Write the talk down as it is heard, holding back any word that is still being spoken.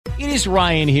It is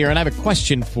Ryan here, and I have a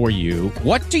question for you.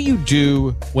 What do you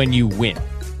do when you win?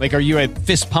 Like, are you a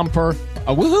fist pumper,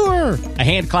 a woohooer, a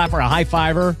hand clapper, a high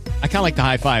fiver? I kind of like the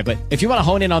high five, but if you want to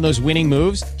hone in on those winning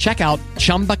moves, check out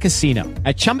Chumba Casino.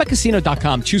 At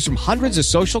ChumbaCasino.com, choose from hundreds of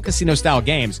social casino-style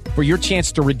games for your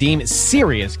chance to redeem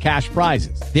serious cash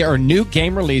prizes. There are new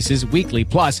game releases weekly,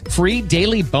 plus free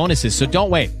daily bonuses. So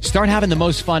don't wait. Start having the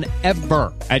most fun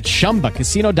ever at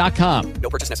ChumbaCasino.com.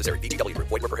 No purchase necessary. VGW Group.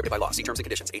 Void where prohibited by law. See terms and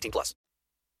conditions. 18 plus.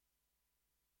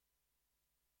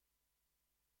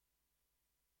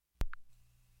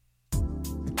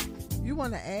 You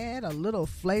want to add a little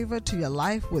flavor to your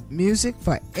life with music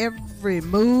for every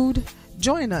mood?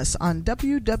 Join us on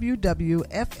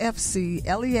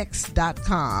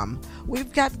www.ffclex.com.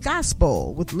 We've got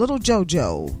gospel with Little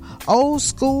JoJo, old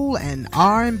school and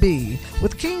R&B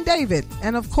with King David,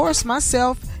 and of course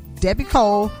myself, Debbie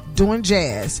Cole, doing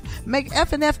jazz. Make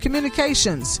F&F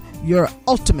Communications your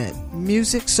ultimate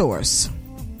music source.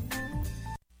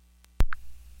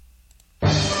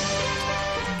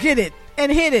 Get it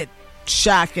and hit it.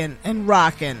 Shocking and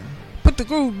rocking. Put the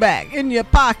groove back in your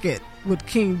pocket with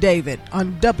King David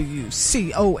on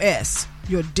WCOS,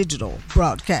 your digital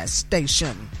broadcast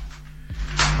station.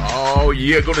 Oh,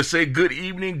 yeah, gonna say good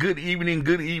evening, good evening,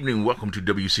 good evening. Welcome to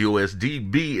WCOS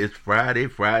DB. It's Friday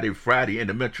in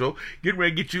the Metro. Get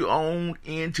ready to get you on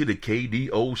into the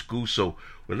KD Old School. So,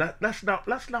 well, let's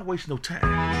not waste no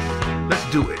time. Let's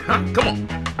do it, huh? Come on.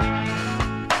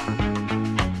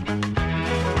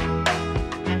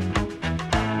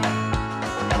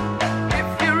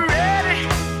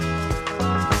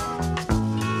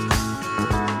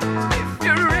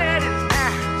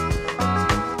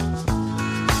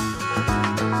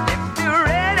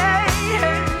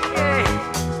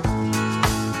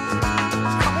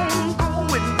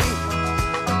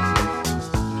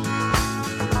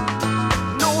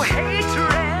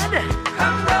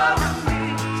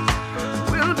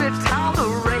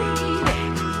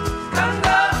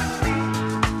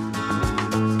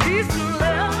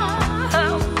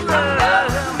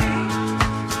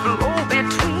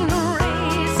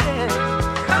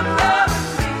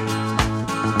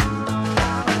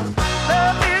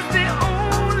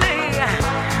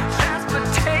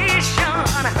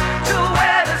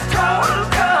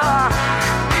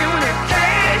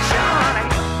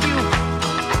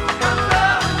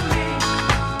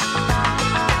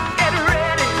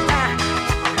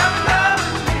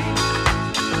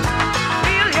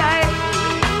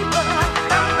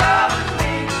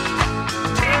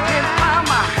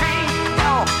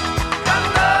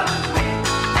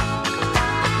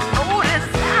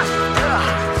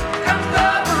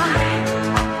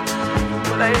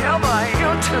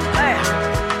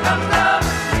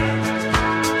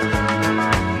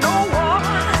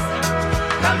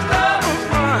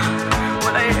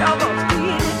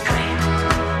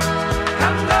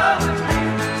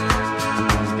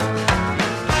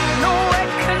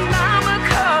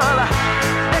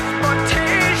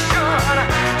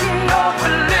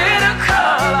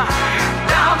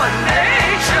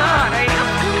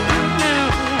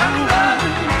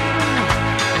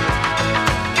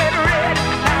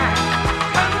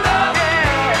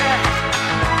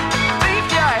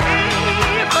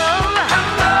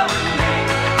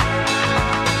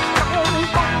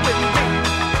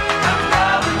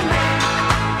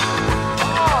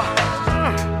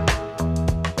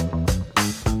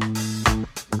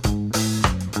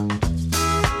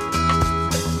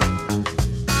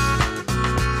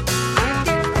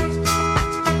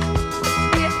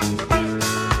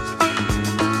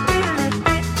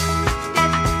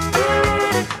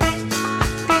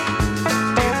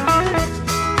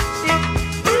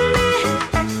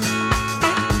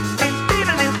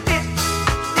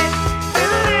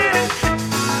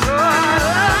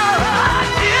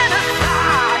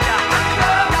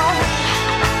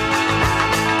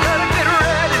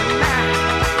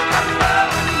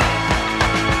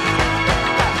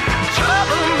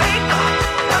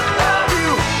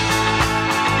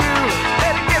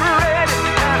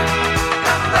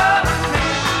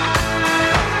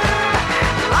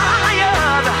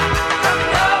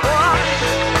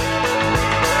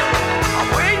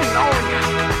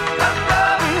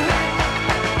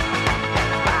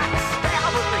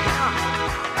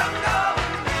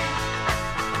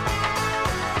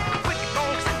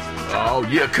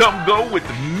 Come go with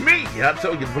me. I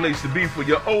told you the place to be for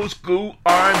your old school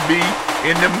R&B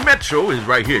in the Metro is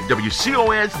right here,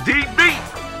 WCOS DB.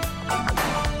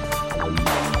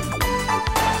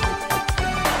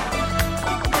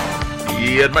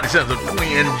 Yeah, the mighty sounds of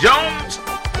Quinn Jones.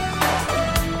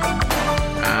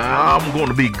 I'm going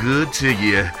to be good to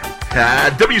you.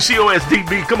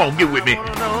 WCOSDB, come on, get with me.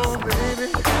 Know, baby,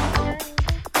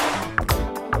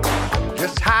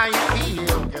 just how you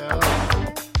feel, girl.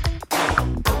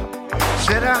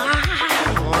 Said I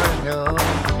wanna know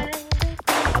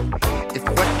if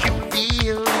what you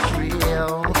feel is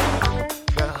real,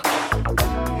 girl.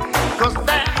 'Cause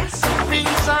that's the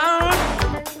reason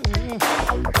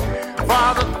for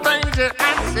the things that I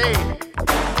say,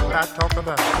 what I talk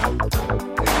about.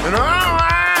 And I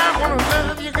wanna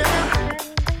love you, girl,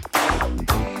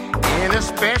 in a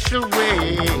special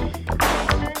way.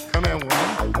 Come here, woman.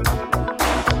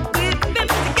 We've been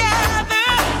together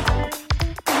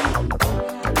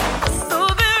so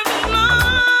very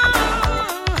long.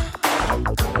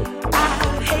 I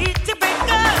hate to break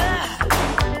up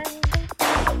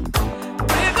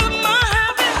my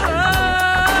happy heart.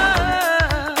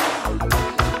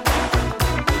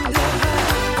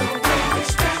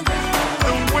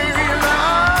 The way we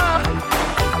love,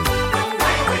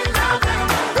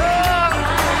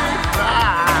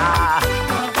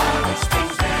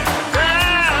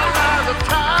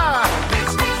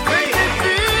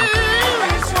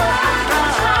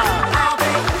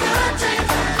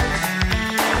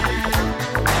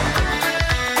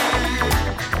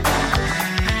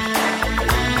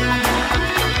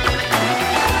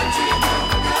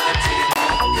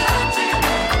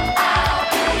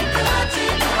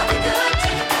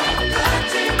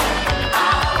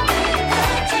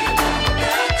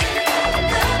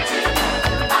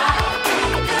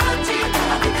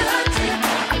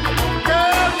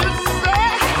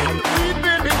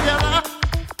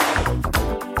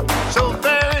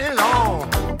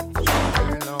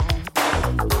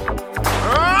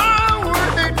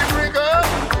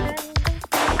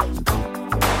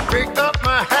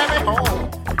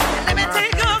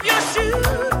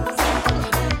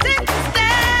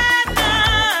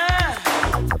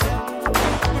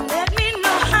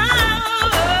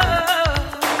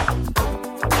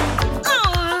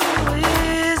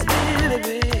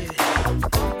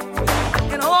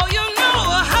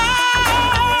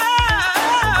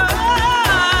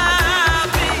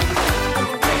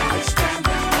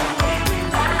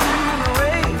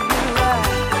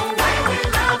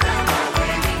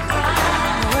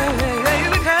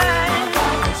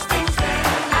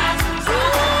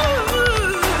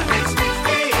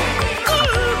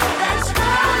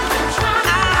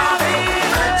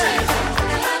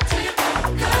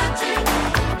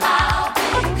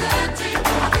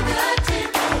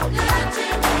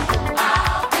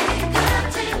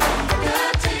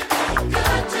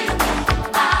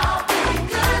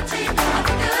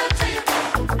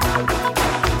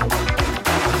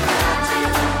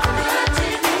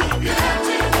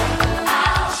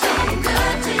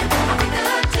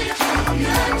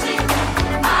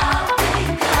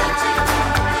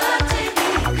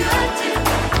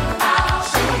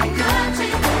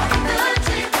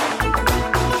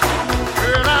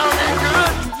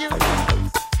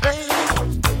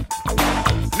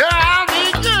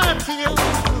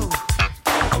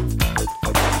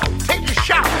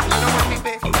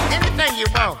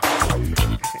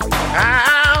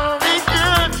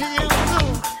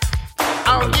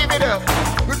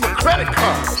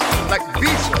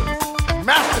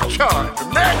 MasterCard,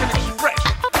 American Express.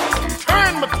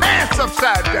 Turn my pants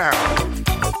upside down.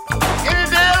 Any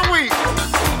day of the week.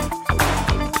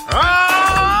 Oh,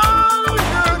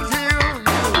 good to you.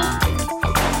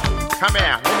 Come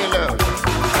here, let me love you.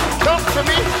 Talk to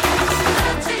me.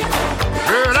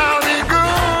 Girl, I'll be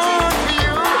good to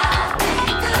you. I'll be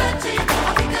good to you.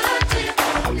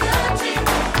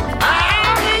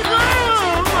 I'll be good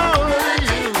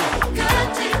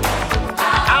to you.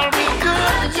 I'll be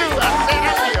good to you. I said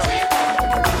I will.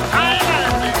 I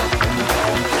love you.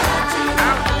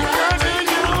 I'll be good to you.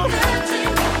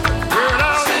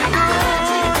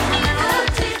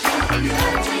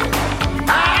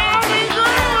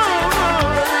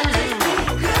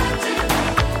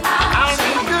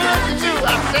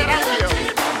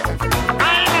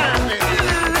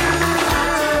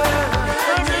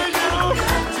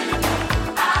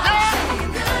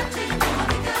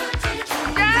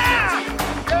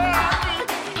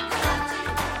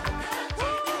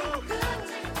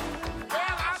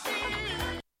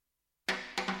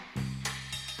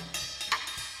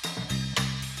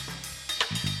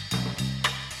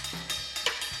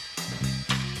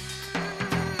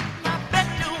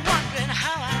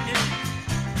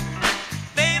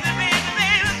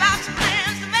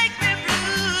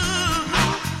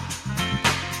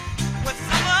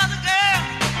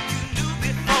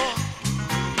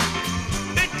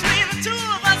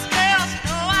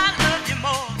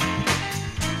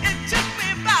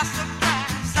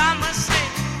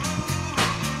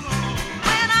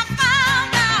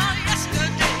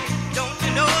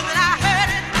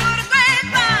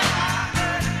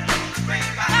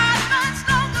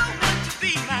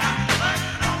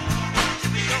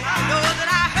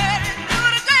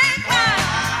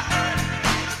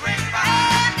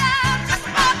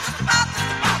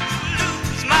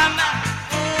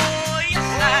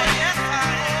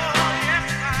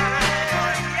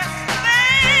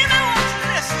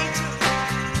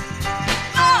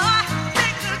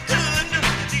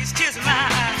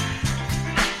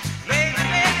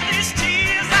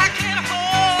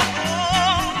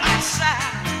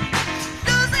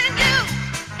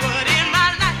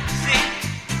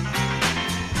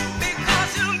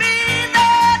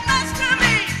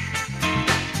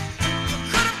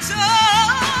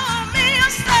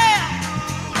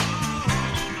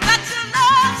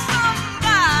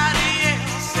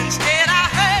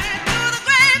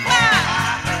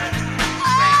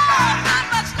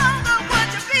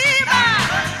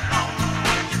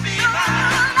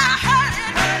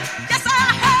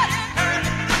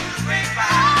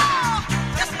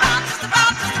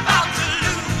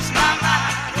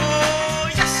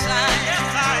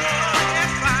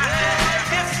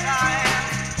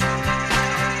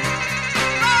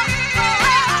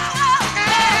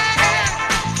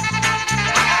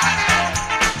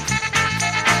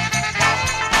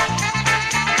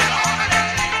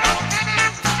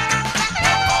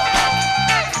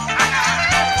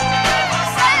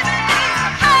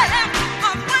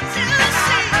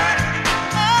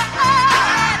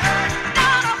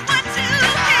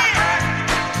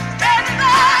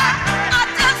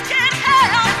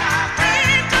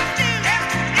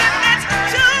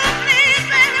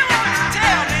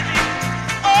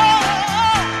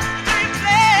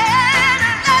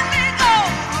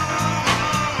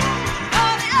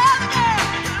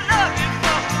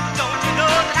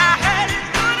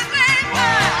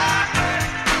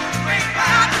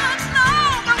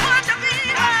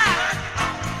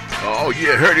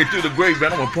 Yeah, heard it through the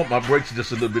grapevine. I'm gonna pump my brakes just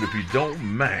a little bit if you don't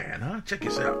mind, huh? Check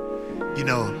this out. You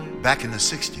know, back in the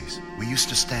 60s, we used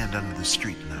to stand under the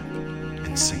street lamp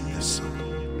and sing this song.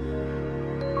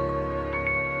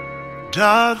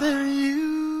 Darling,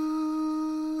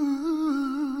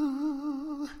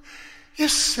 you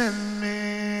send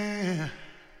me.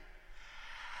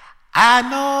 I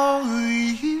know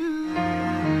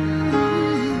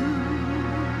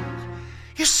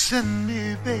you send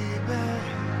me, baby.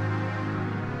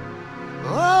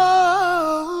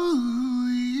 Oh,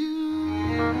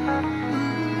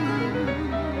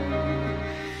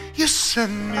 you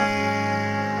send me.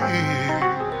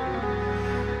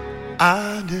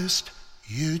 Honest,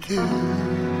 you do.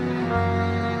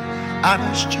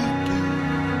 Honest, you do.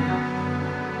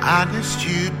 Honest,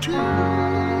 you do.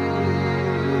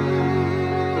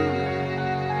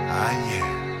 Ah, yeah.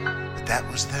 But that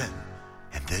was then,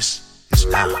 and this is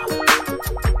now.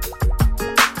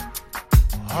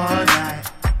 All right.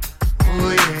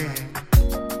 Oh, yeah.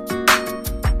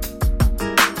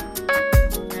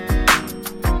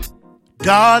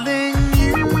 Darling,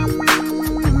 you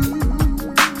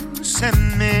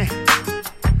send me.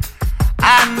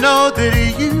 I know that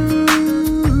you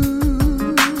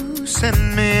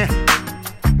send me.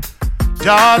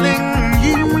 Darling,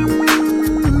 you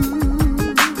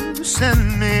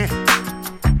send me.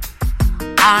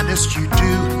 Honest you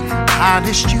do,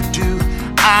 honest you do,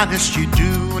 honest you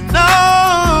do. No,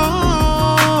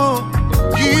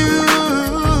 you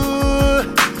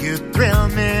thrill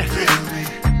me.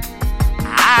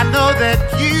 I know that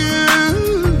you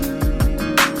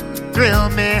thrill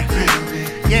me.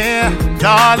 Yeah,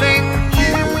 darling,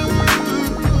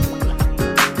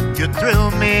 you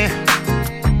thrill me.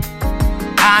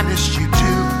 Honest you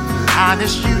do,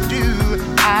 honest you do,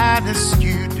 honest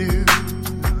you do.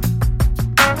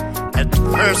 At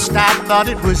first I thought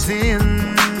it was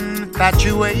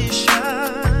infatuation,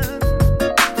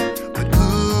 but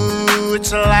ooh,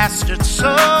 it's lasted so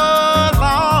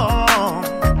long.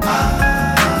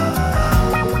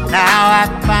 Now I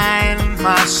find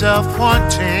myself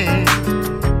wanting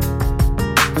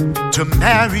to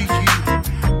marry you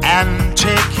and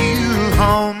take you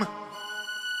home.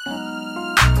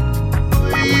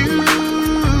 You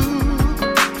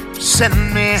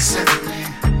send me.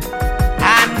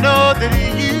 I know that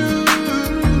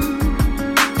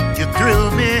you thrill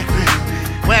me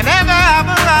whenever I'm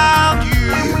around you.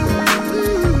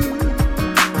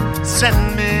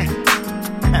 Send me.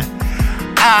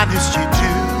 Honest you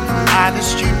do,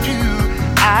 honest you do,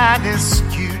 honest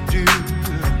you do.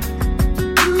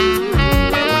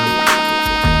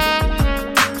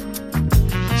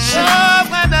 So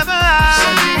whenever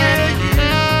I'm near you,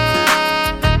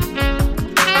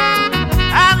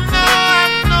 I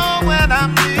know when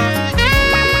I'm near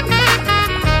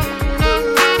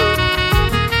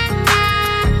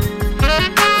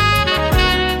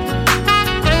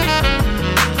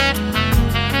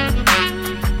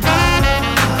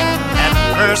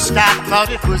first I thought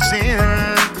it was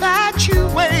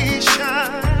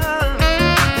infatuation.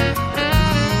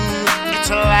 Ooh, it's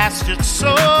lasted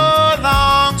so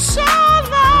long, so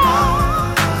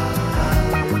long.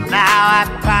 Now I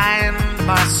find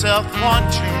myself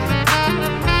wanting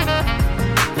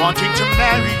to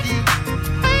marry you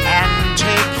and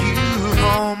take you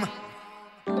home.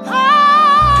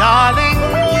 Darling,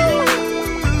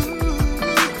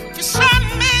 you send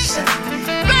me, baby.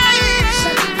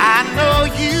 I know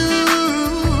you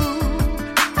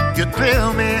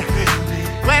thrill me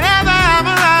whenever I'm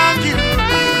around you.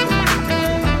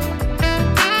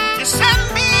 You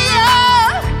send me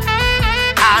up.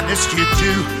 Honest you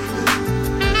do.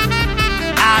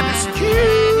 Honest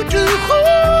you do.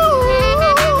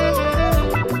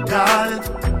 Darling,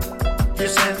 you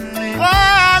send me. Oh, I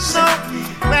know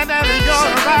whenever you're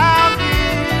around me.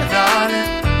 Darling,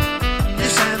 you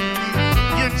send me.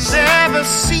 You never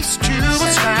cease to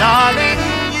smile. Darling,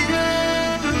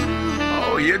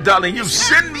 yeah, darling, you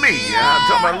send me. I'm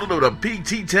talking about a little bit of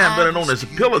PT time, better known as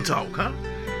Pillow Talk, huh?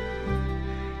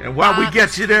 And while we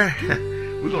get you there,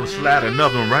 we're gonna slide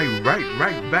another one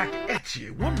right back at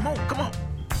you. One more, come on.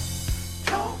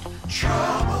 Don't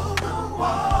trouble the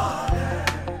water.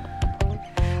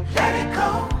 Let it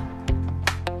go.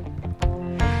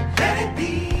 Let it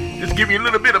be. Just give you a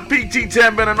little bit of PT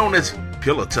time, better known as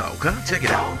Pillow Talk, huh? Check it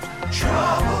out. Don't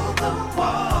trouble the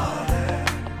water.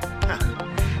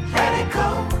 Let it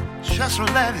go. just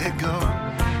let it go.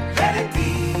 Let it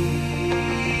be.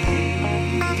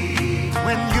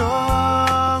 When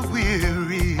you're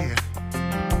weary,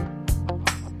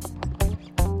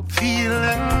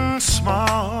 feeling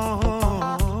small,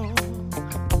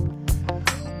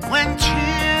 when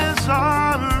tears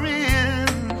are in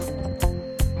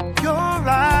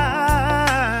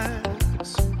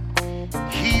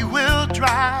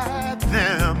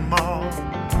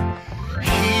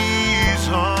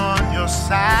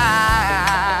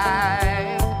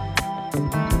side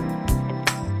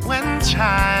when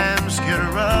times get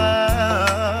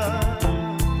rough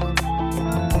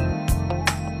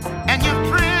and your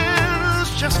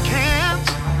friends just can't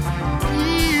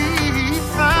be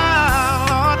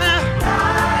found.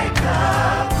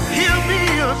 He'll be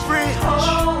your bridge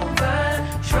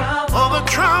over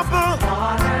troubled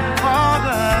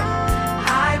water.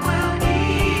 I will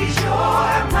ease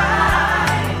your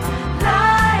mind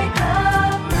like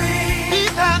a breeze. Be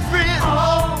that bridge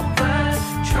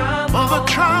over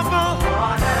troubled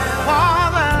water.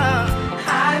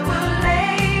 I will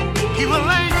lay He will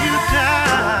lay you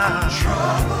down.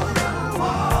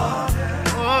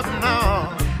 Oh no.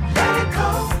 Let it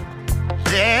go,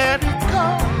 Let it go.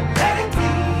 let it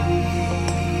be.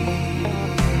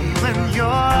 When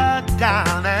you're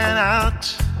down and out,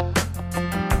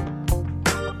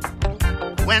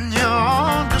 when you're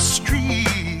on the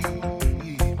street,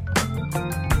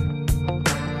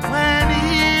 when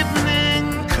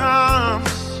evening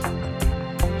comes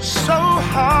so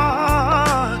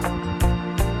hard,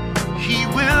 He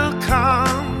will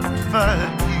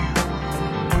comfort you.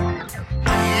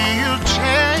 He'll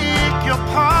take your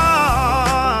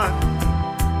part.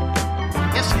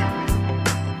 Yes, He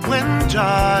will. When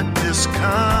darkness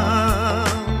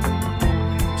comes,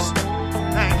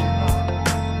 thank you, Lord.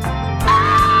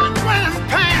 And when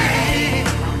pain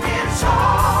It's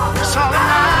all is all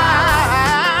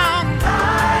around,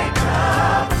 like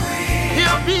a breeze.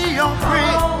 He'll be your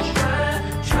bridge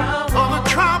over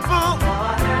troubled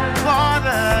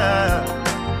water.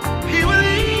 He will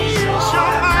ease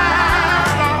your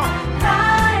mind, Lord.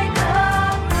 Like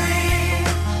a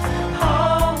breeze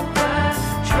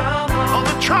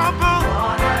Over troubled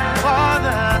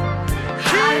water.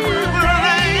 He will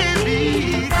lay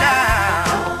me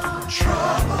down.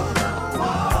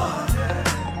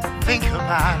 Think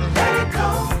about it. Let it go,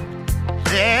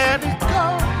 Let it go.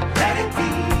 let it be.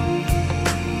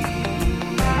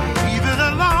 Leave it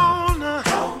alone.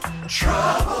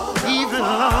 Leave it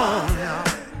alone.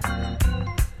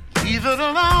 Leave it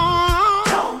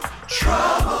alone.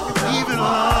 Leave it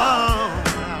alone.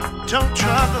 Don't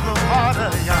trouble the water,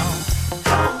 y'all.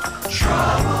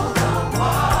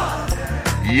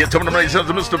 Yeah, talking about myself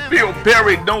to Mr. Phil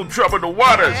Perry, don't trouble the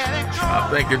waters. I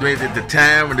think at the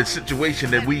time and the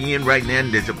situation that we in right now,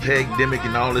 and there's a pandemic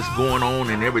and all this going on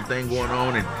and everything going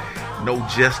on and no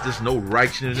justice, no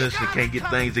righteousness, and can't get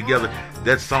things together,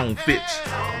 that song fits.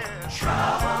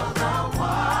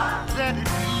 Let it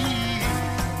be.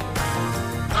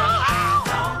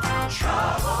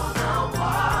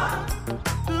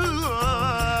 Ooh,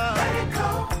 let it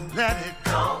go. Let it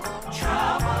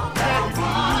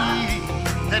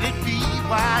be. Let it be.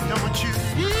 Why don't you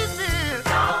leave me?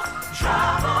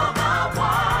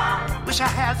 Wish I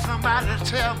had somebody to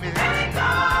tell me. Let it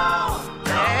go.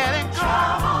 Let it go.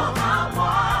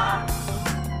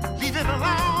 Leave it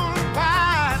alone.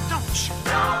 Why don't you?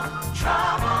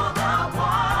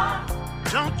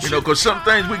 Don't You know, because some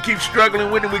things we keep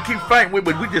struggling with and we keep fighting with,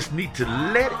 but we just need to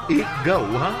let it go,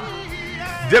 huh?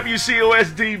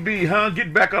 WCOSDB, huh?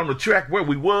 Get back on the track where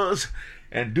we was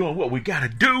and doing what we gotta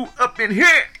do up in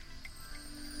here.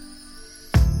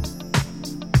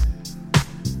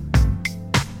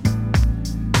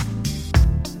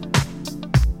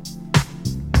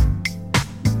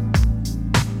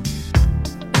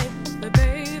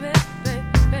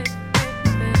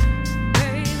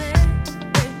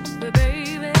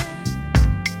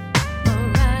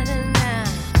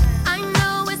 I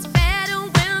know it's better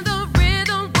when the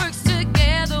rhythm works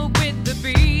together with the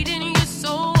beat in your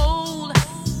soul.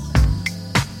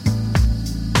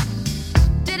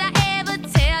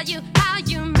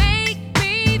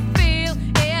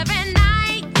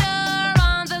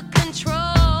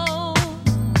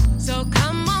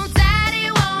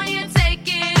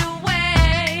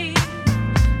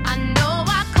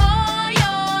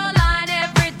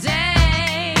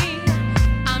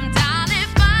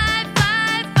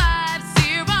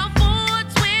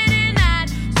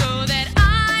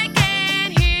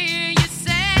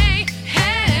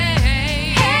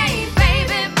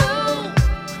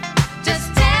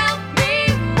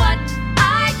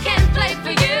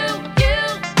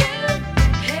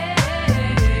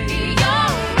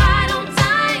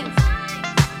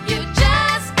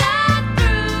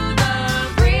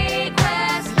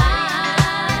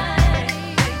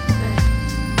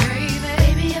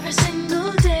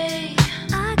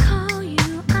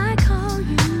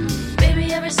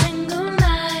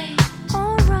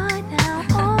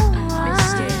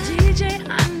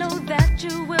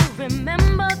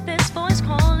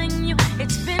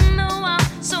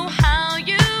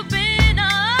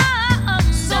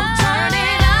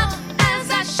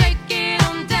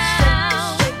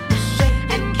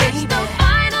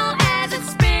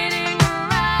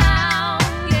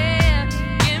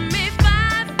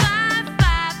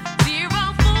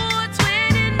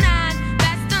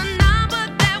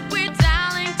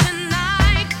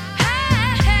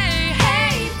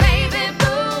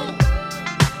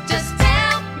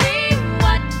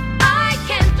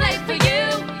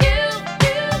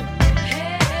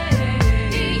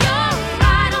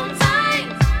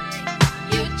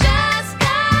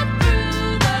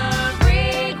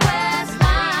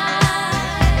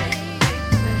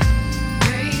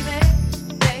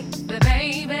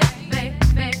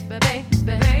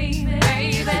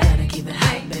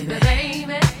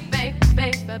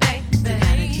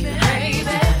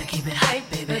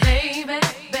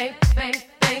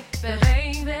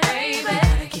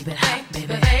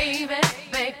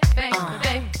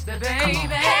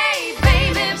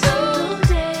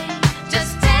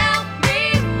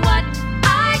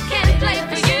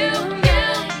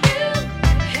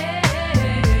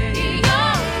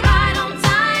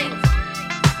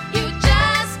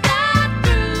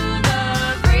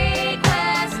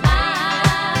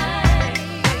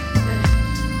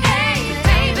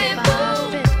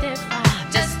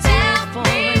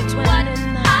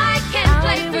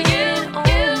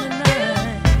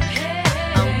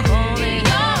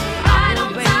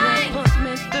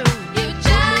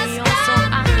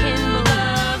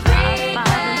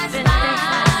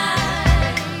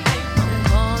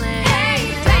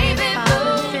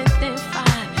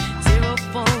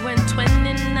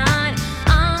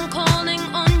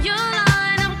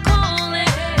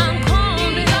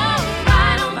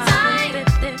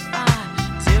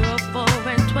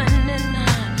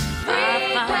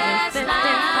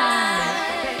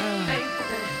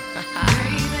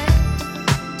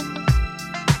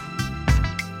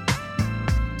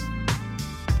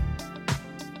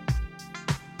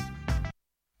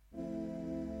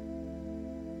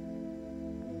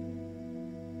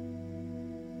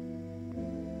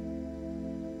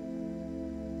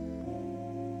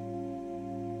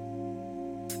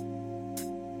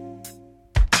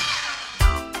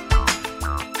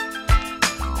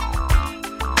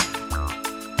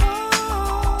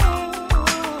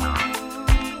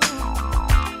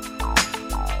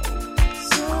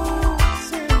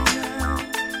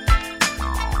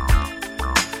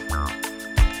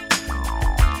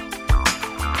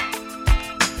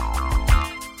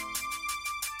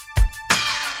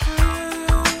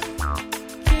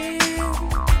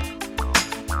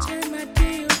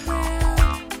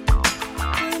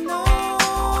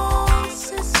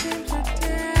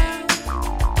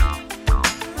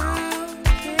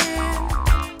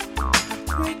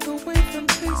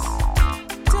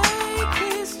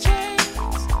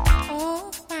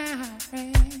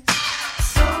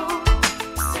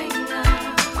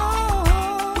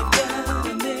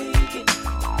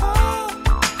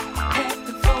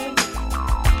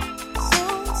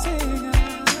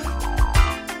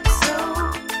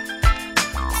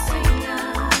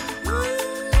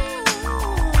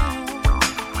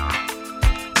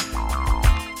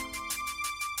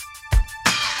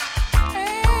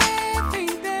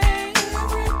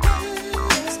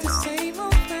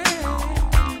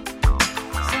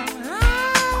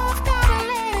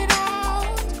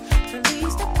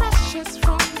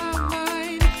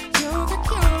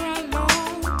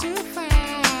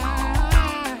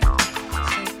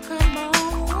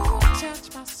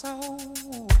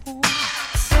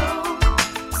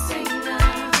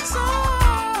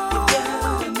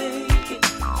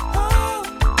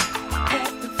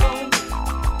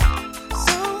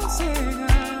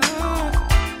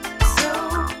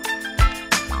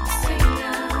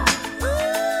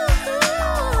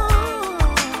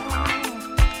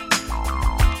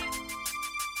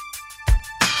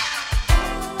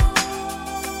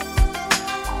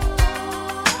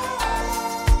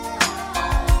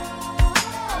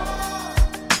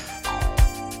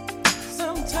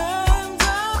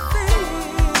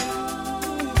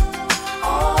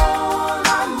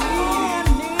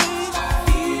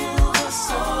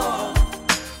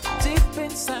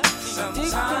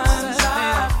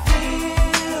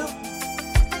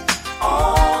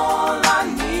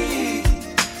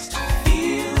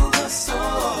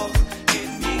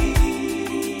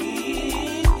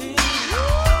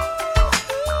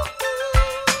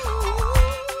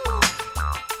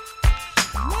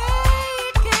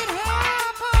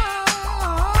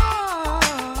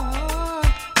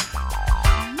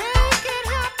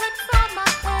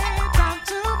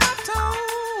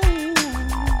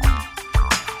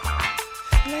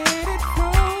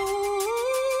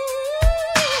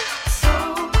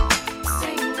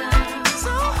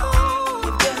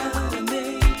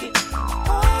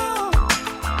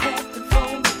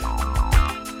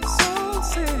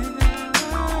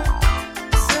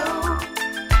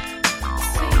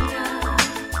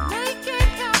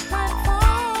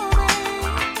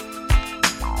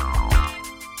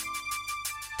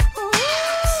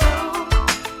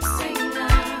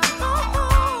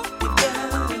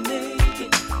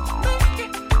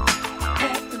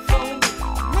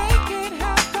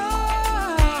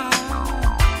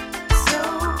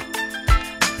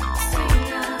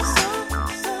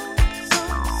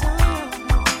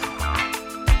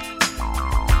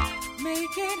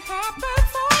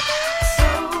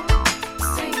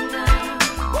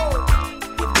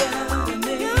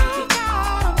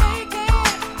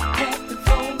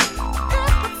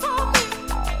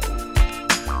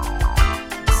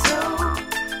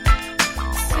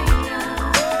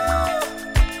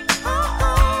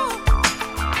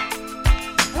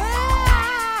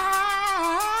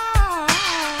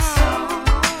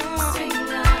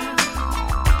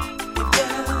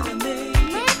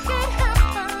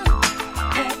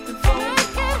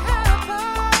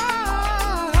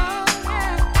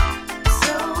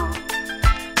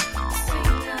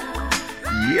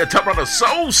 Yeah, talk about a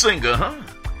soul singer, huh?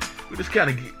 We just kind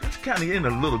of in a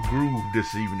little groove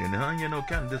this evening, huh? You know,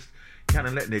 kind of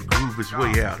letting it groove its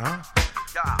way out, huh?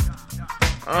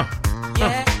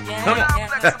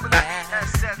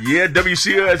 Yeah,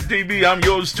 WCOSDB, I'm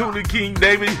yours truly, King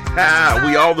David.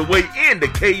 We all the way in the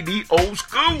KD Old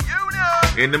School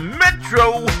in the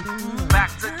Metro.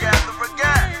 Back together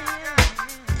again.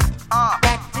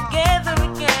 Back together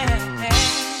again.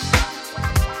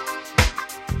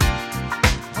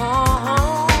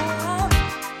 Oh.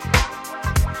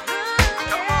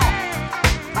 Come on.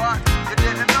 What? You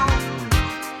didn't know?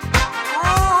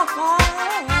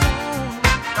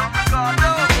 Young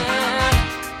Ricardo.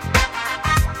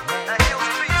 That Hill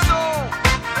Street Soul.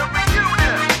 The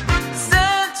reunion.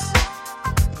 Since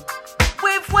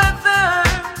we've weathered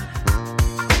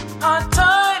hard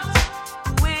times,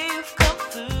 we've come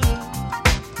through.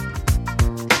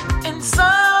 In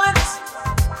silence,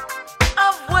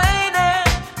 I've waited.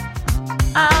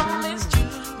 I missed you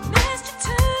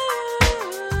too.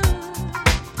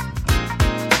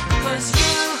 'Cause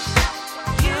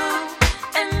you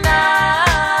and I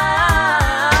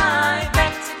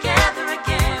back together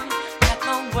again, like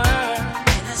no word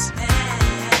in a span.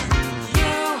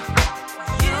 You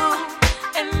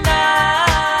and I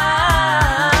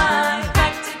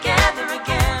back together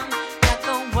again, like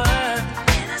no word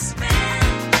in a span.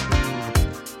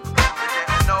 You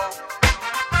know,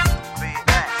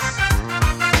 BS.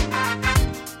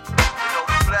 No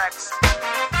flex.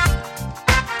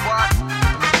 What?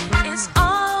 It's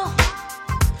all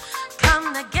come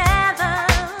together.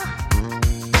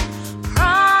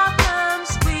 Problems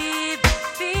we've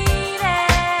defeated.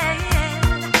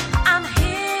 I'm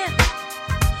here,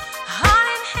 heart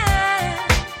in hand.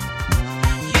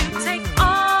 You take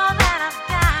all that I've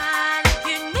got if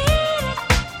you need it,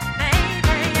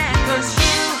 baby. Yeah. 'Cause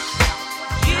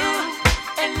you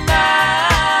and I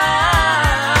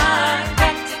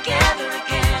back together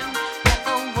again, like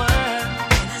a word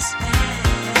in a span.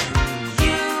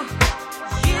 You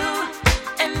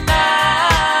and I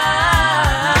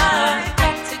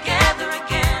back together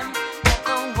again, like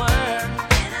a word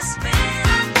in a span.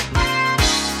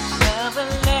 Love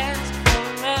will last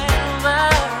forever.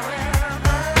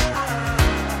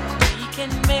 We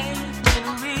can make it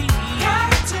real.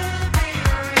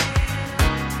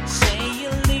 Say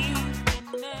you leave and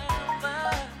never.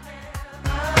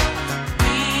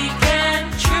 We can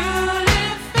truly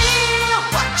feel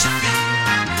what you feel.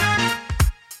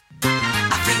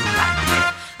 I feel like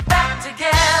we're back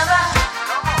together.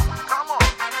 Come on.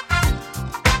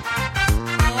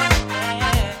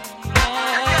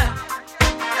 Yeah.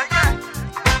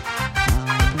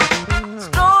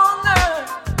 Stronger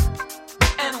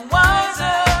and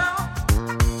wiser.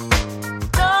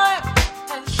 Time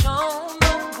has shown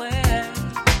the way.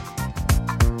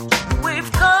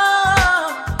 We've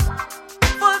come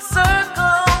full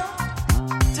circle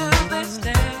to this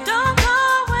day. Don't go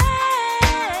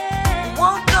away.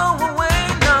 Won't go away,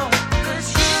 no. 'Cause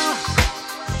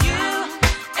you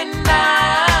and I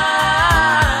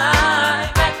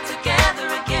back together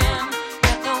again,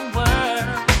 like a word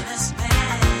in a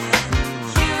span.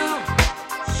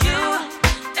 You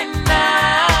and I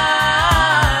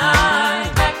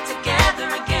back together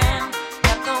again,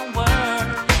 like a word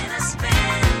in a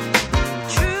span.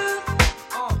 Truth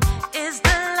is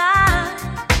the lie.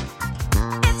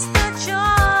 It's the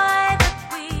joy that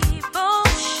we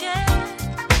both share.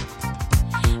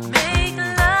 Make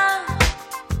love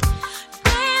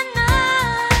day and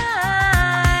night.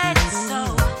 It's so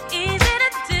easy to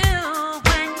do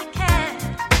when you can.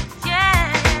 Yeah.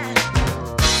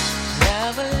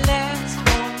 Love will last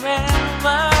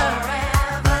forever.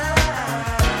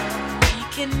 We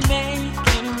can make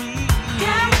it real.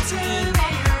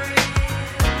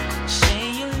 Say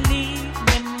you leave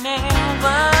me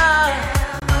never.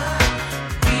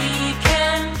 We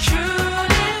can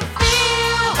truly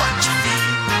feel what you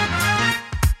feel.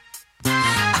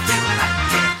 I feel like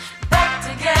we're back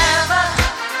together.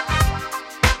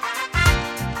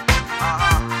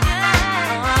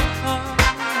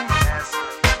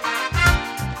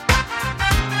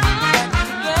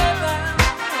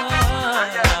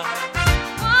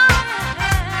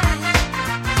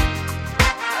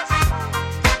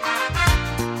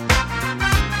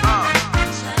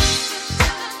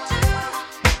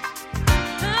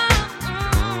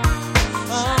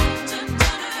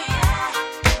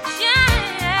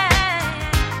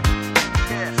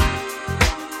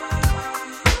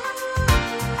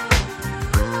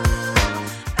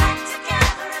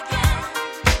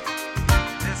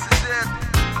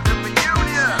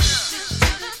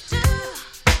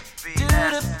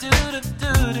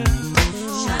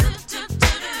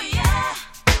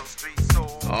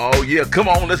 yeah. Come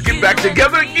on, let's get back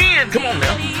together again. Come on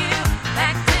now.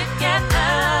 Back together.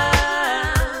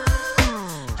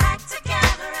 Back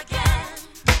together again.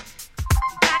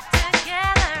 Back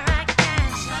together again.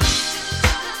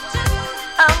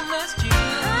 I missed you.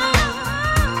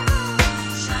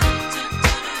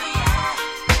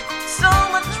 So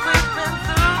much we've been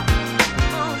through.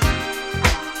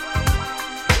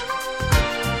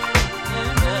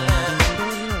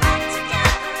 Back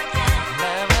together again.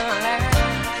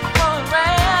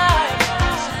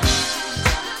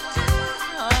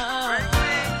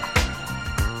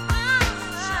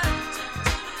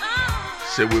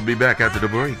 Said we'll be back after the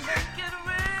break.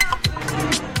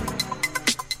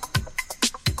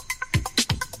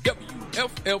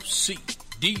 WFLC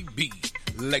DB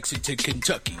Lexington,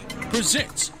 Kentucky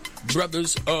presents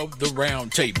Brothers of the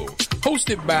Round Table,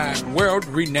 hosted by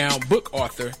world-renowned book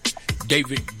author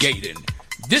David Gaden.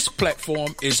 This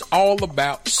platform is all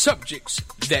about subjects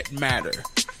that matter.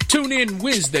 Tune in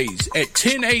Wednesdays at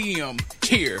 10 a.m.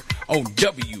 here on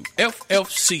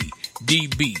WFLC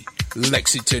DB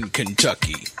Lexington,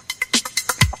 Kentucky.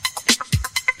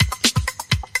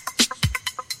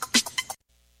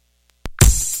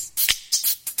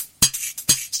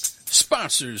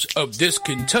 Sponsors of this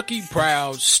Kentucky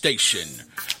Proud station: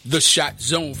 The Shot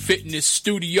Zone Fitness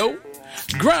Studio,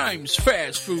 Grimes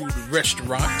Fast Food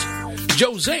Restaurant,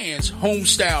 Josanne's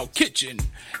Homestyle Kitchen,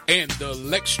 and the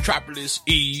Lextropolis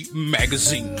E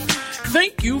Magazine.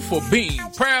 Thank you for being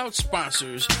proud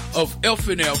sponsors of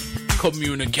F&F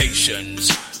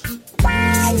Communications.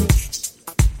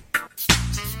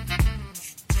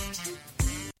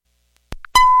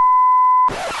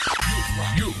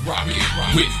 You're rocking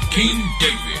with King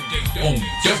David on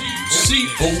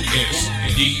WCOS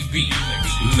DB,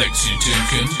 Lexington,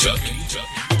 Kentucky.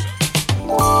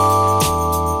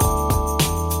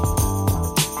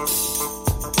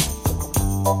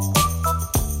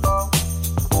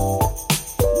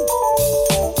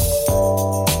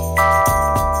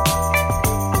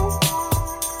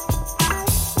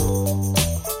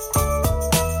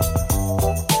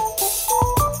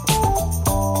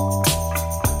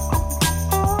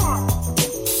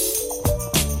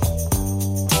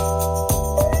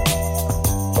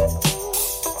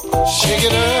 Shake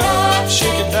it up,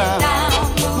 shake it down,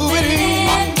 move it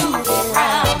in, move it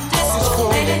around. This is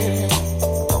cool.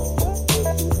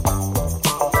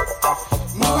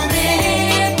 Move it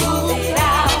in, move it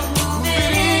out, move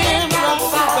it in, round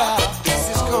about. This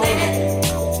is cool.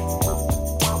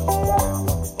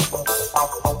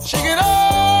 Shake it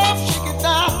up, shake it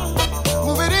down,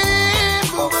 move it in,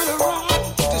 move it around.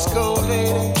 Disco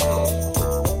lady,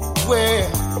 well,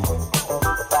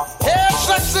 hey,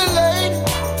 sexy lady.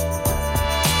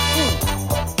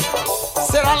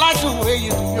 Said I like the way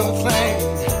you do your thing.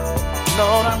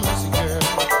 Lord, I miss you, girl.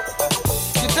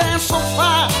 You dance so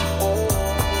fine,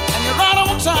 and you're right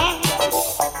on time.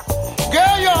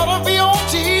 Girl, you ought to be on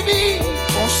TV,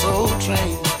 on Soul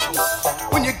Train.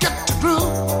 When you get to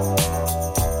groove,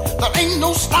 there ain't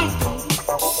no stopping.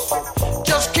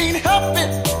 Just can't help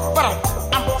it, but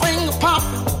I'm finger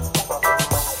popping.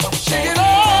 Shake it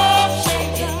up,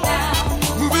 shake it down,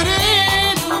 move it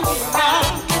in, move it out.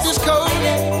 This cold.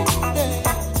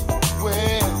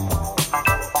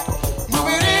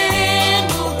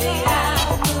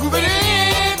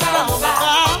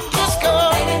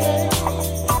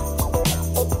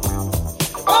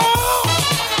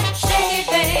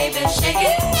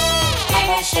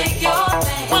 Shake your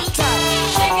thing. One time.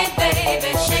 Shake it,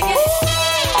 baby. Shake it.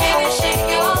 Baby, shake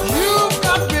your thing. You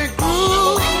got me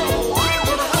groove.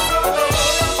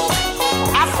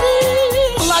 I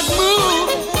feel like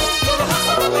moving.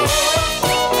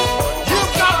 You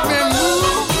got me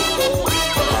moving.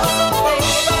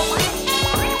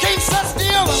 Can't sit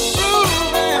still and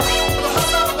grooving.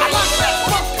 I like that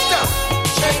funky stuff.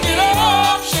 Shake it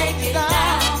up, shake it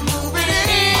down, move it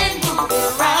in, move it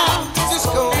around.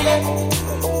 Disco lady.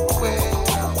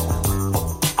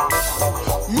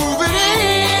 Move it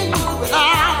in, move it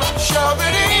out, shove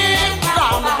it in,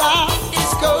 round and round,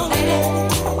 disco lady.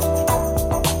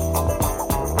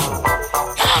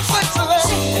 Have sexy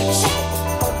lady.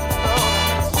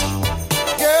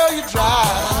 Girl, you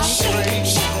drive me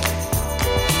crazy.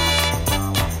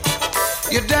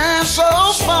 You dance so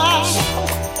fine,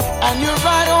 and you're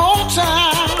right on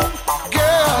time.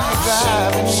 Girl, you're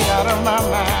driving me out of my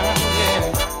mind, yeah.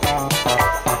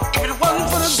 If it wasn't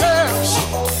for the girls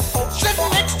sitting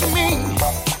next to me,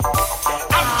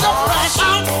 I'd jump right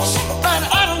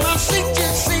out of my seat, you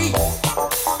see.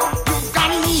 You've got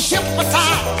me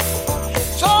hypnotized,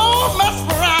 so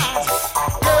mesmerized.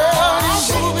 Girl, you're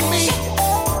grooving me.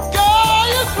 Girl,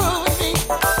 you're grooving me.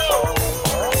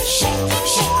 Shake,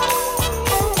 shake,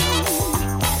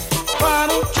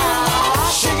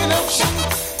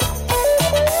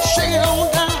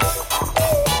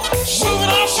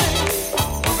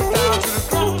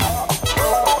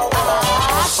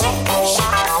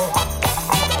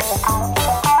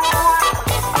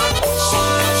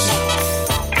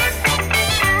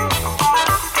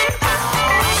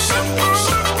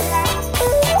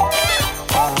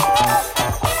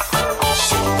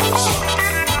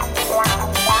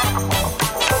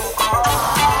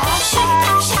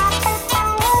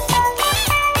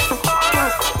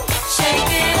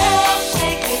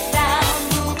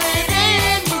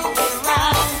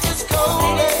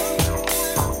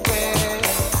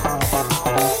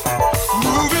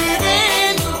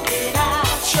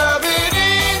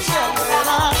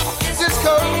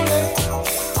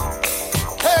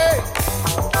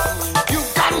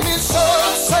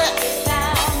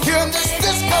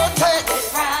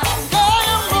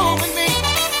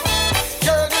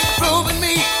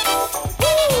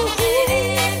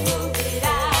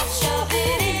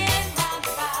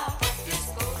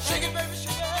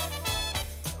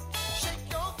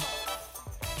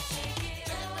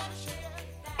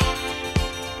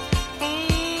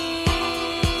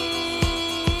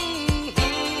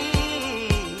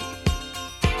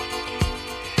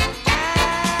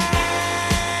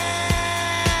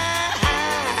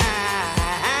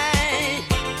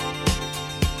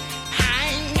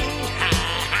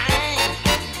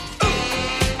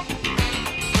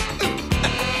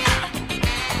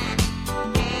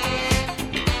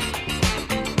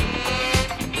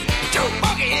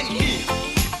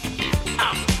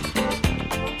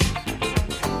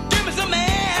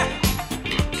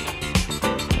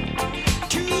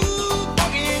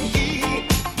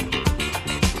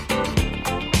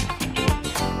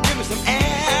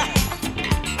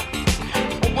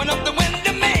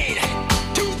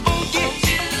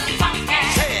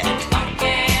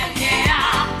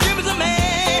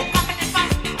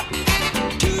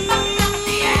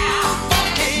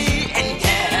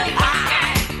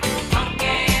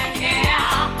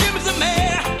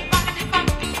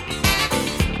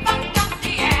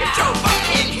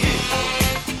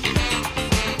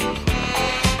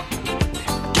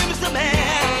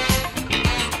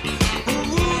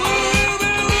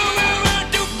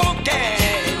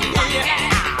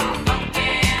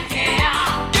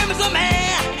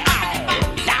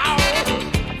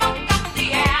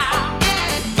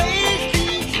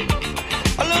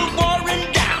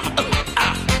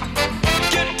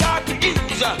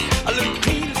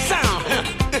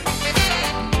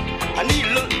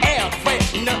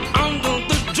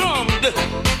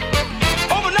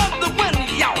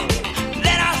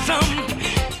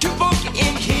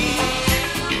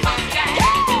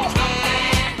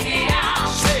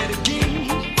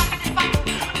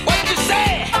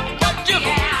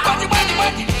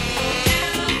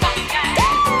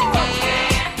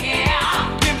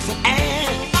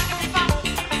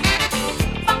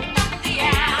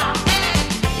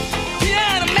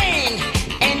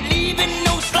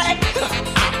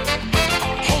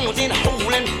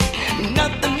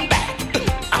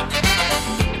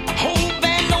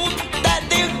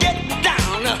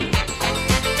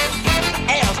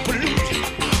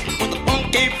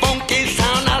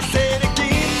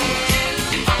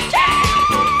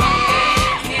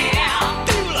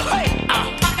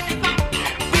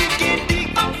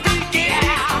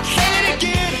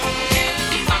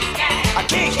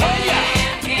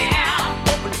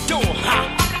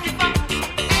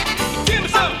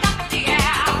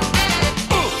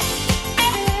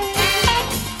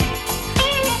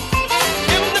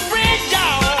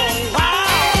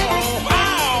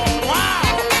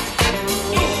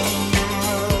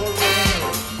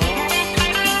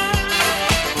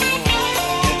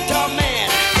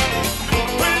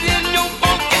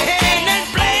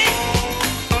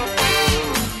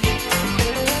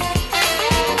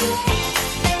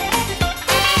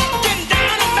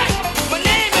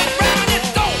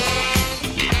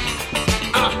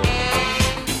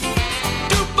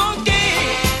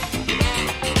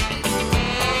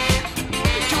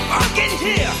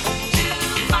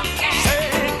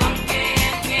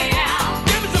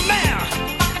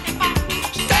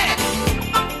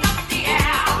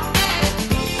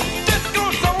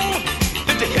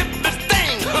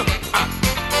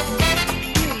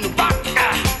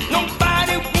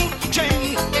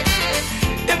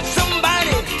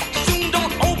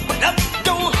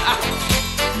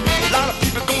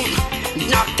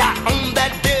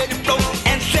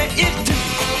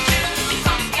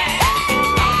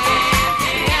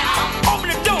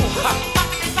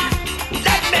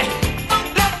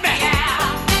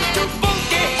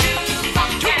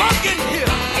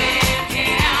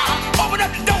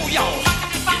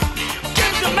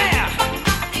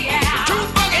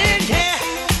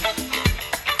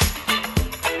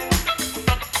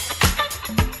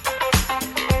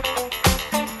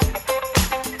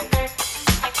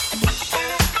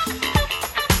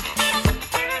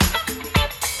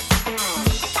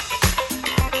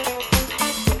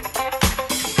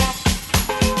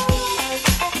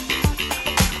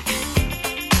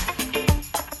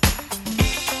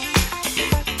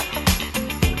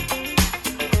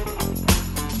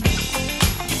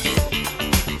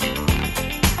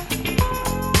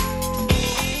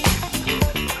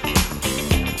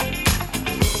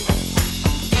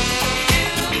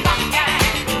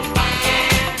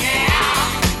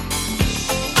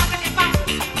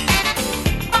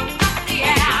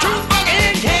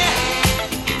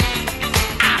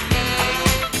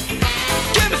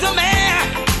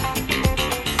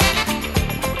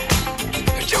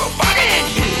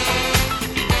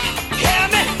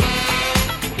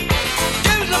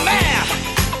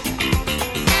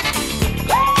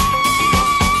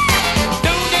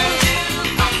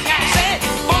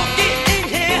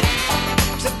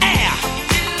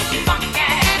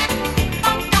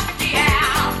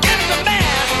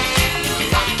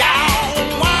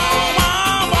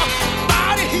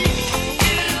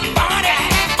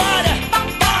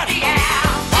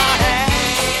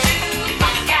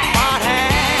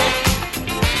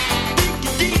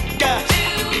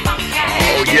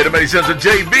 Money Sons of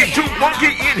JB, Too Funky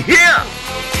in here.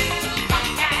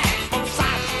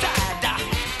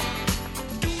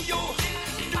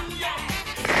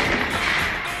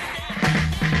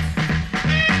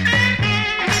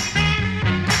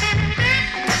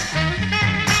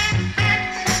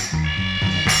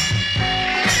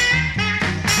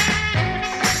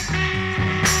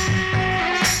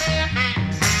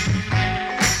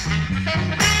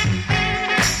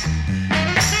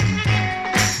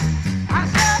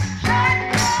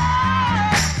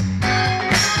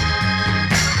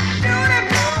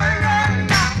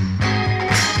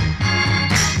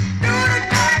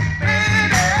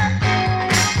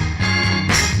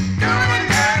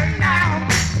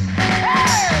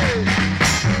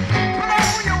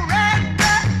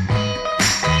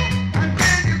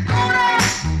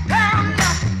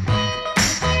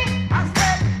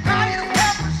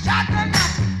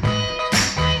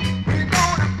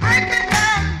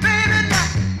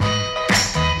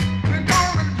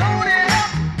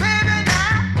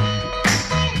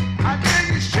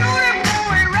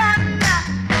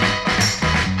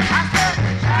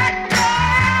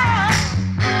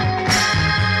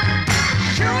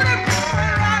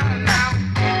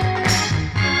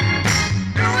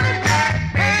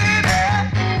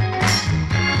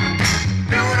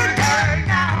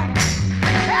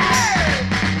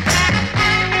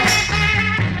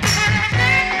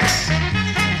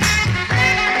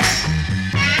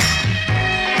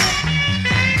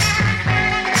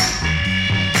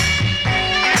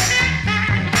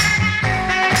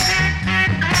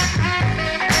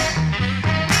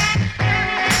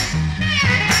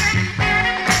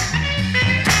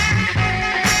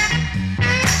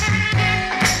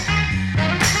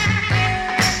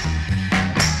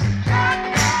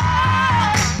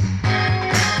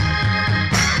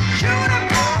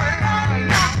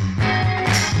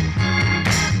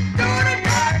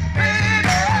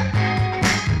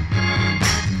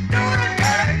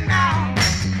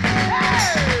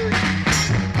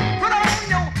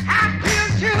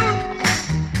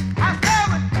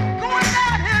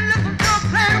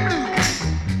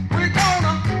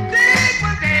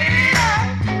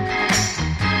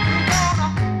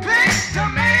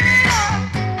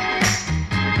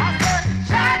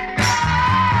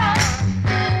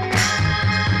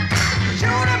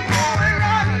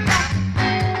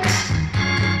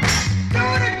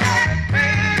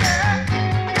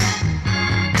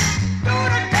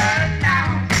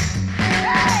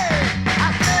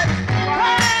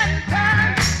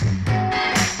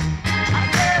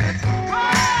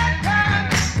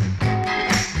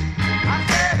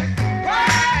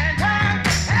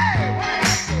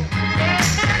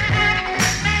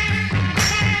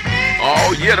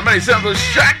 Yeah, the Money Sons of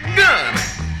Shotgun.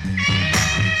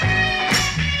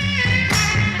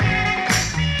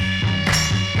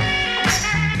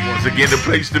 Once again, the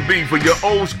place to be for your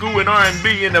old school and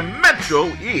R&B in the Metro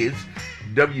is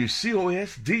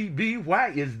WCOS-DB. Why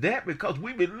is that? Because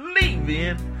we believe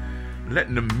in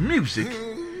letting the music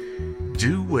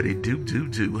do what it do,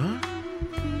 huh?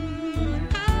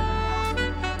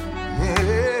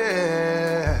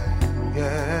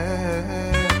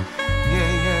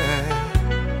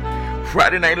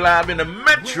 Friday Night Live in the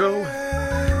Metro,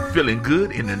 feeling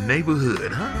good in the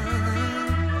neighborhood, huh?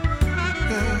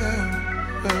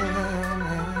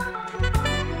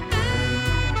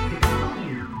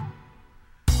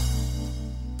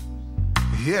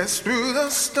 Yes, through the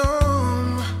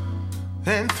storm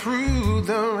and through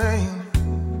the rain,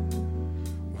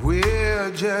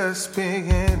 we're just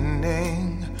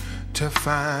beginning to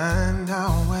find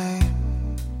our way.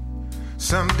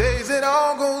 Some days it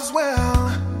all goes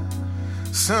well,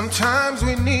 sometimes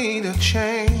we need a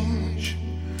change.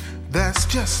 That's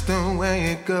just the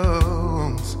way it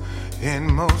goes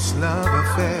in most love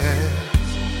affairs.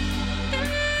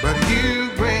 But you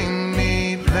bring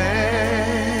me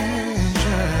pleasures,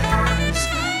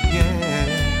 yeah,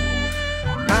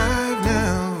 I've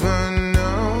never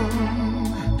known.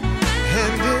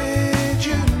 And did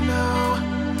you know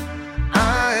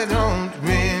I don't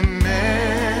remember,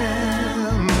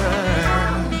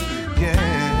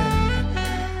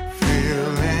 yeah,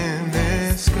 feeling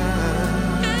this good.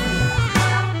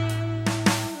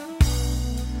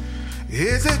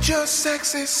 Is it your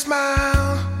sexy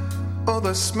smile or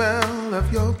the smell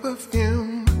of your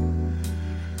perfume?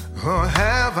 Or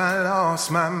have I lost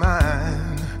my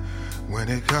mind when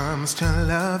it comes to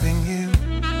loving you?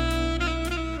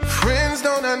 Friends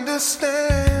don't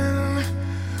understand,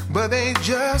 but they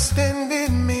just envy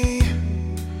me,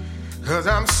 'cause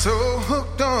I'm so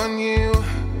hooked on you,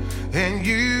 and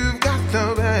you've got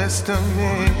the best of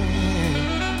me.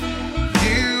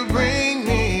 You bring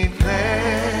me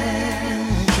pleasure,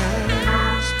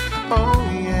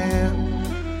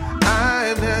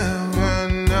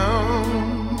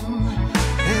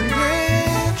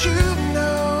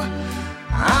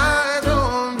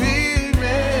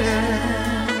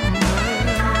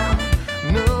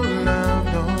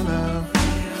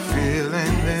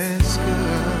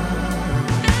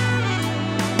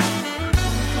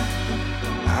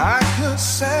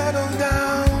 settle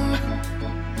down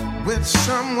with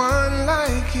someone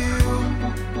like you.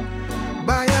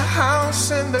 Buy a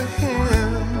house in the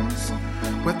hills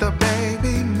with a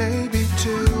baby, maybe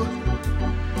two.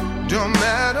 Don't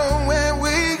matter where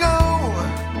we go,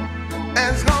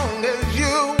 as long as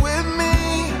you're with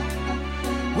me.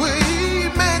 We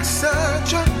make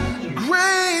such a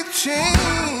great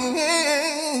team.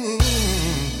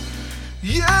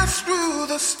 Yes, through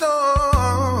the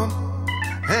storm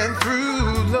and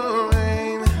through the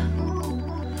rain,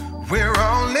 we're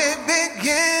only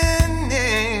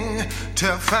beginning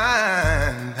to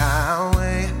find our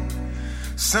way.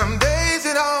 Some days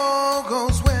it all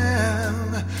goes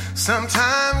well,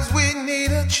 sometimes we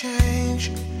need a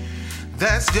change.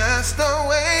 That's just the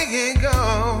way it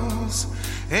goes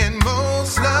in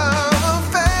most love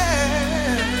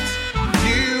affairs.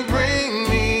 You bring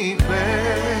me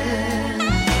pleasure.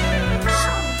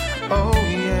 Oh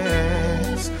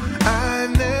yes,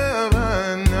 I've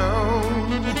never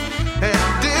known.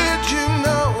 And did you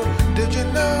know,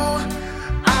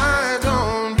 I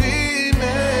don't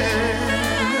remember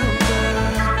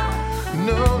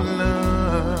no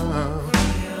love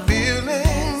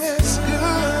feeling this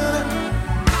good.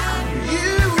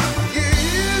 You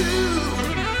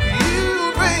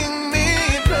bring me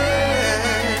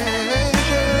pleasures,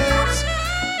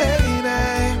 baby,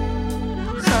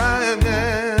 I've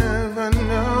never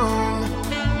known.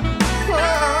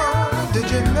 Oh, did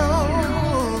you know?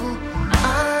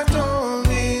 I don't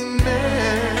remember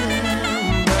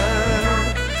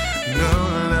no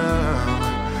love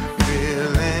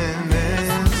feeling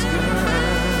this good.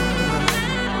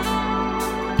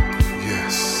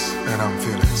 Yes, and I'm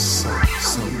feeling so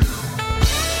good.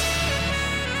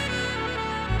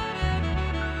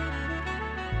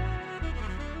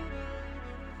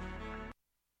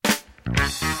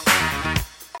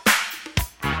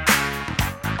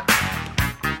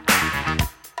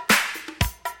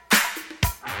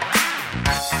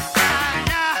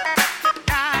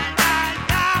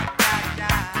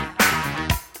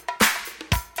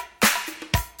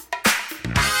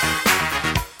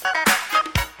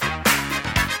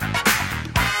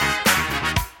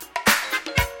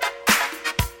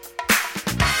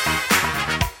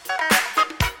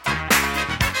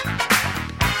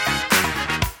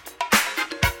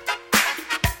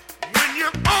 When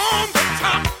you're on the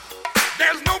top,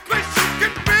 there's no place you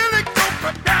can really go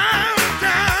but down,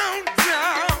 down,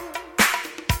 down.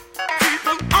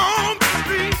 People on the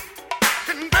street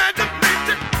congratulate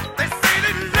you. They say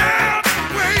they love the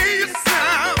way you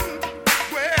sound.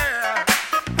 Well,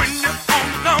 when you're on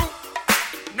low,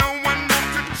 no one knows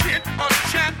to chit or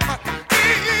chat or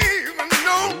even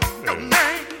know your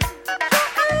name.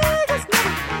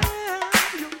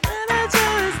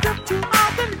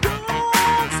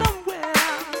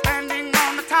 Standing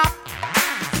on the top,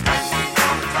 standing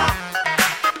on the top,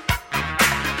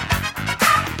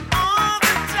 on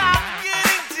the top,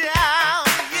 getting down,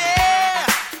 yeah.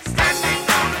 Standing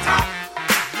on the top,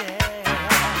 yeah.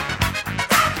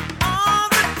 On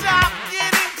the top,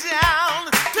 getting down.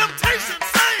 Temptation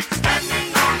sings. Standing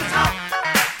on the top.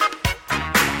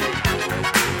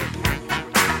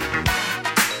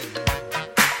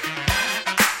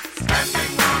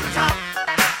 Standing on the top.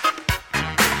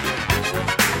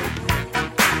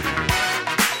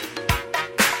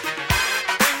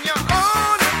 When you're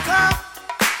on the top,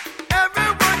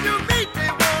 everyone you meet, they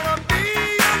wanna be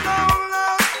your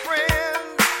long-lost friend.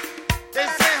 They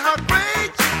say how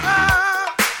great you are,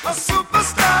 a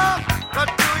superstar, but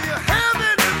do you have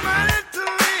any money to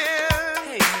live?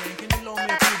 Hey man, can you loan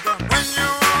me a few bucks? When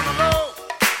you're on the low,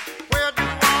 where do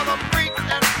all the freaks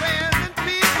and fans and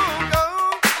people go?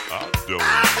 I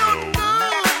don't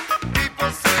know.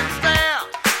 People say stare.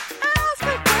 Ask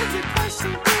a crazy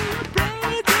question, do you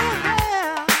braid your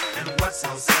hair? And what's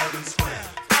on 7 Square?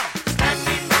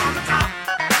 Standing on the top.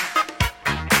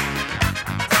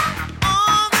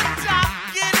 On the top,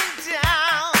 getting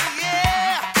down,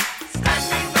 yeah.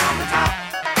 Standing on the top.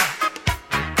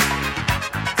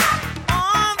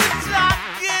 On the top,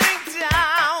 getting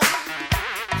down.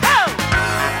 Oh!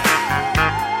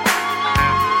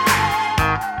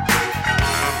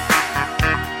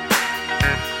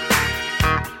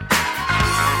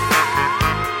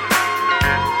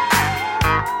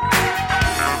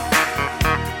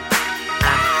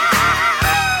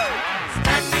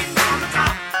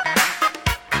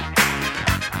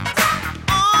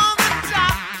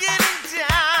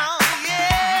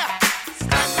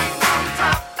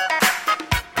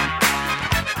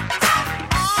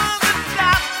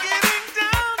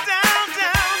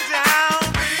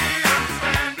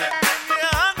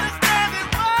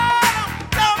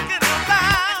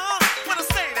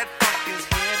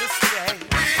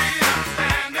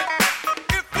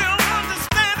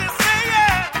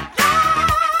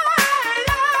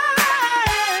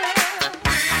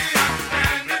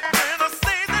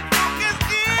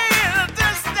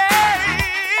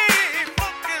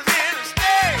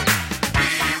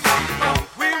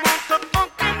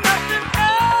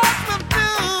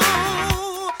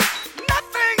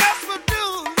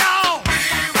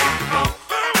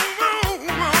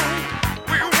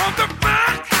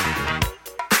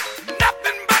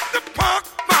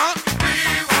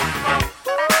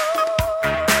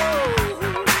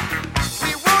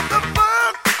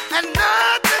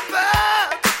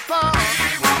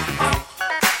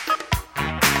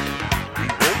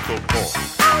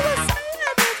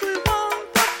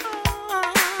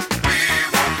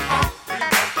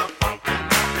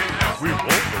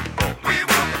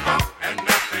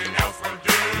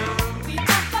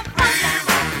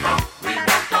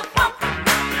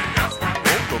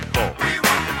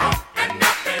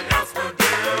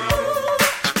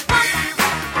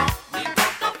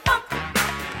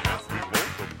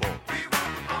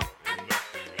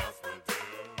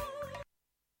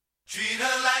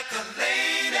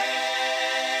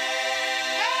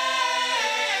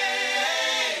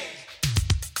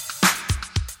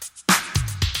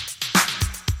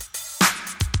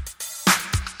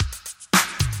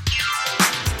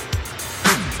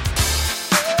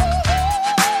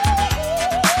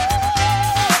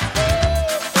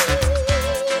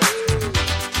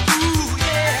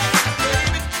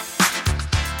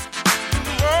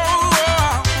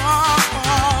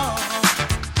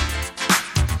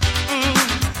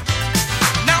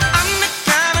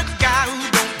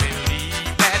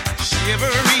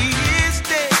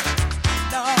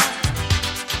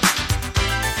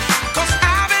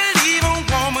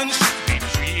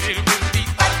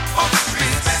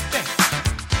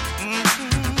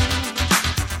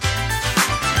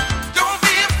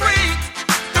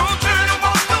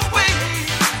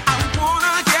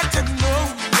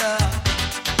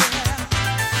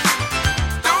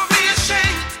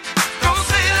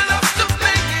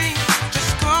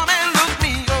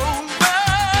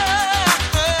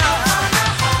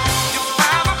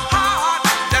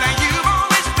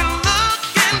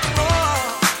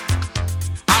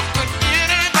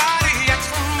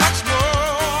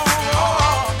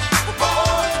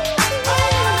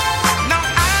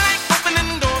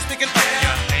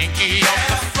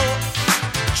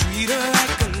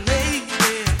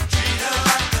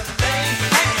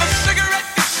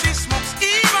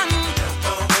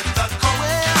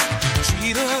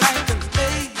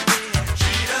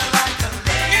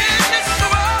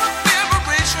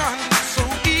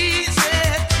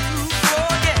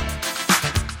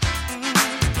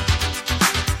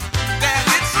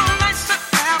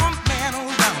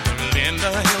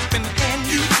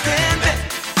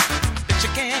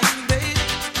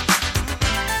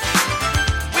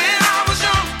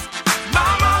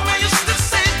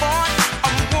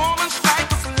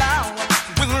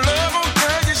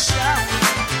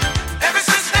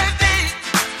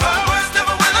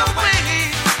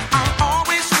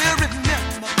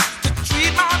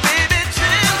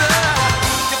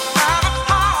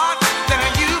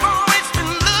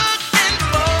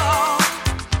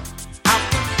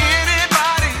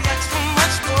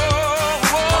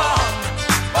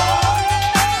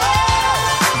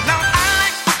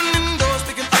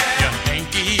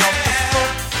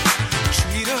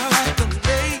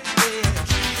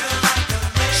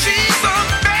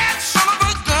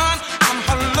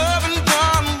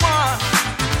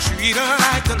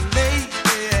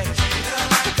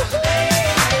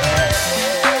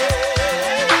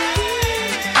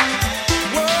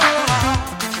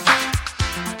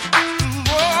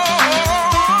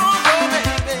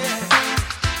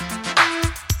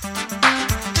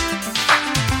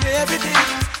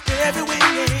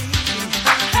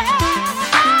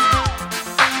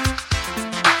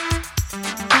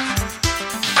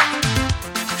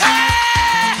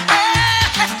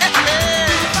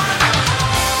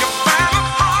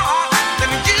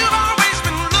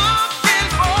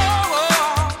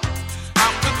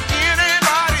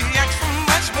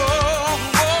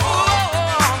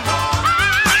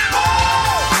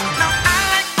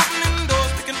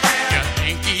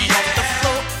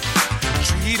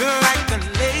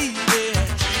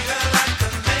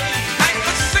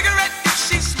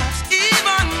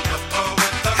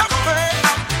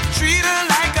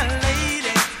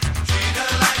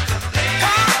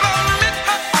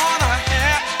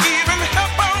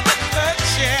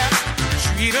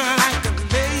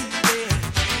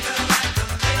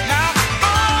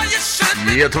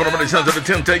 Yeah, talking about the Sons of the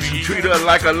Temptation. Treat her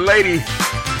like a lady.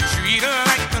 Treat her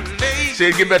like a lady.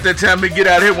 Say, get about that time to get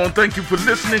out here. Well, thank you for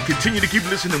listening. Continue to keep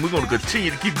listening. We're going to continue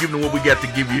to keep giving you what we got to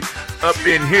give you up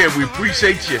in here. We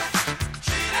appreciate you.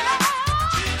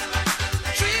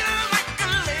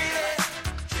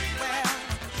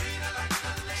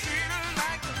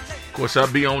 Of course,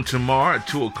 I'll be on tomorrow at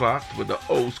 2 o'clock with the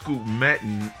old school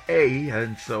matinee.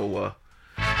 And so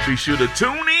be sure to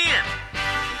tune in.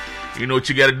 You know what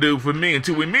you got to do for me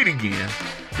until we meet again.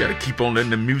 You got to keep on letting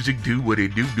the music do what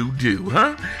it do,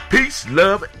 huh? Peace,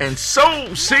 love, and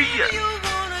soul. See ya. You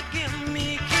wanna give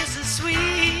me kisses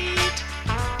sweet,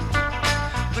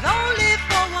 but only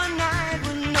for one night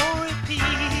with no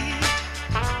repeat.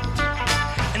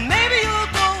 And maybe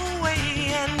you'll go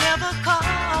away and never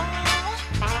call.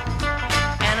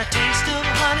 And a taste of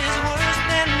honey's worse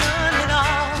than none at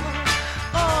all.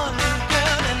 Oh, little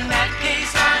girl, in that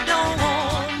case I don't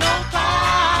want no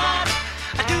part.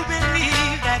 I do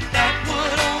believe that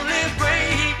would only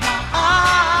break my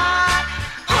heart.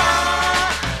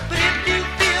 Oh, but if you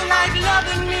feel like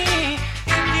loving me,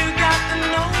 if you got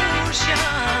the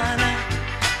notion,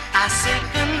 I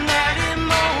second that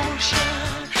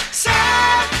emotion.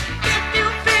 Said, if you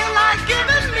feel like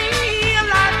giving me a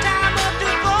lifetime of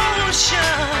devotion,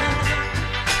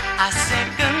 I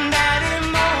second that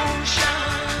emotion.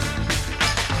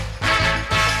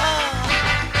 Oh,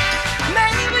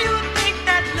 maybe you think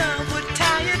that love would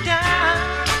tie you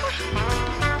down,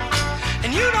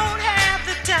 and you don't have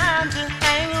the time to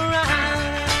hang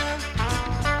around.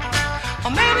 Or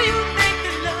maybe you think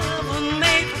that love will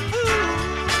make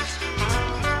fools,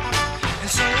 and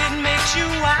so it makes you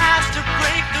wise to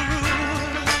break the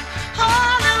rules. Oh,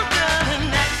 little girl, in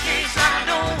that case I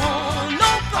don't want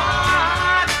no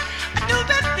part. I do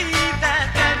believe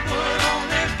that would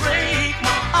only break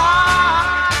my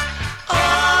heart.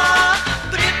 Oh,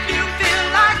 but if you feel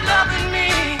like loving me,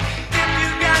 if you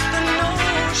got the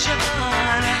notion,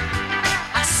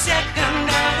 I second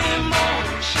that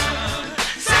emotion.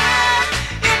 Said,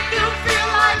 if you feel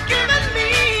like giving me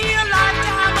a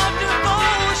lifetime of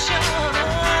devotion,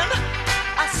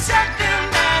 I second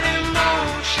that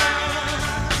emotion.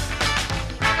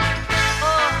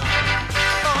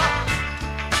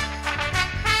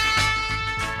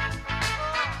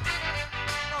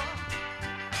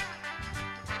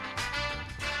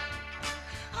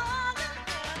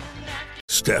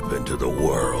 Step into the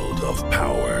world of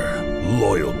power,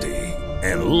 loyalty,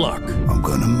 and luck. I'm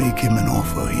gonna make him an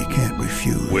offer he can't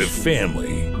refuse. With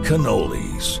family,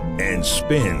 cannolis, and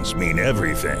spins mean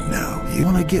everything. Now, you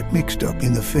wanna get mixed up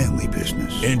in the family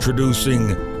business. Introducing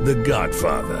The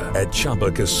Godfather at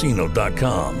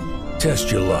ChumbaCasino.com.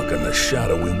 Test your luck in the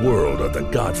shadowy world of The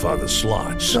Godfather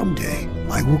slot. Someday,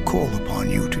 I will call upon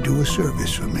you to do a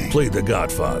service for me. Play The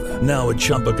Godfather now at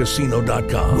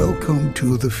ChumbaCasino.com. Welcome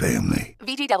to the family.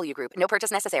 VGW Group. No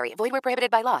purchase necessary. Void where prohibited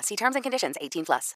by law. See terms and conditions. 18+.